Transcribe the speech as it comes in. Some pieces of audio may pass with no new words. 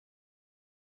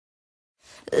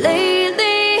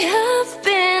Lately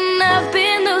I've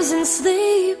been losing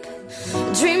sleep,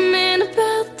 dreaming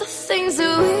about the things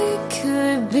that we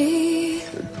could be.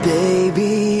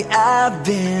 Baby, I've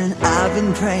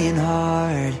been praying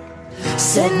hard.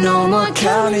 Said no more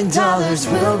counting dollars,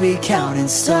 we'll be counting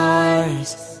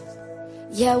stars.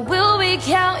 Yeah, we'll be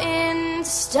counting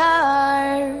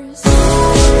stars.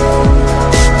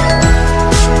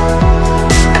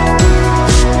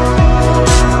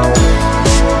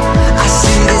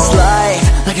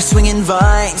 Like a swinging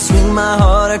vine, swing my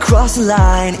heart across the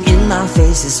line. In my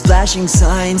face is flashing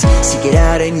signs, seek it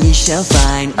out and ye shall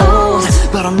find. Old,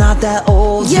 but I'm not that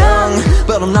old. Young,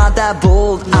 but I'm not that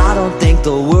bold. I don't think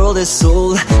the world is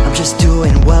sold, I'm just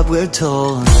doing what we're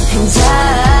told. And I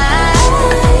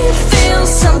feel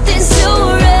something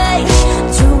so right,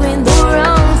 doing the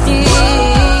wrong thing.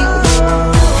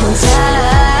 And I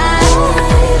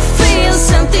feel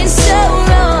something so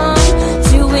wrong,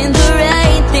 doing the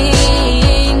right thing.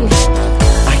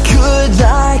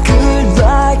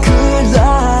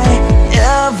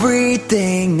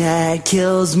 Everything that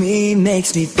kills me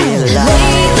makes me feel alive.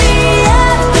 Lately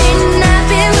I've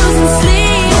been losing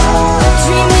sleep,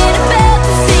 dreaming about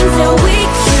the things that we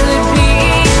could be.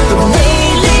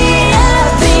 Lately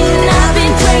I've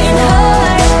been praying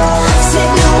hard.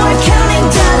 Said no more counting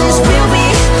dollars, we'll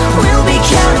be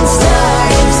counting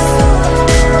stars.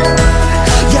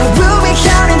 Yeah, we'll be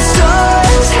counting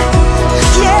stars.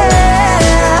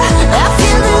 Yeah, I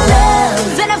feel the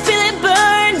love and I feel it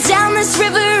burn down this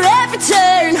river.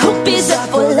 Hope is a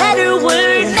four-letter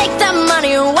word, make that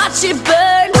money and watch it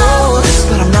burn. Old,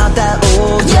 but I'm not that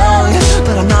old. Young,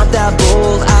 but I'm not that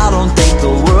bold. I don't think the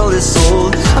world is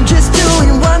sold, I'm just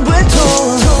doing what we're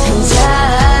told. And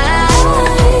I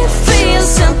feel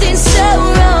something so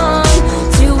wrong,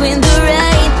 doing the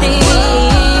right thing.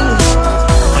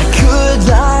 I could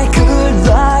lie.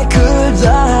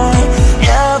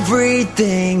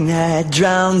 Everything that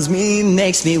drowns me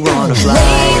makes me wanna fly.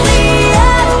 Lately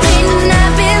I've been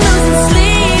losing sleep.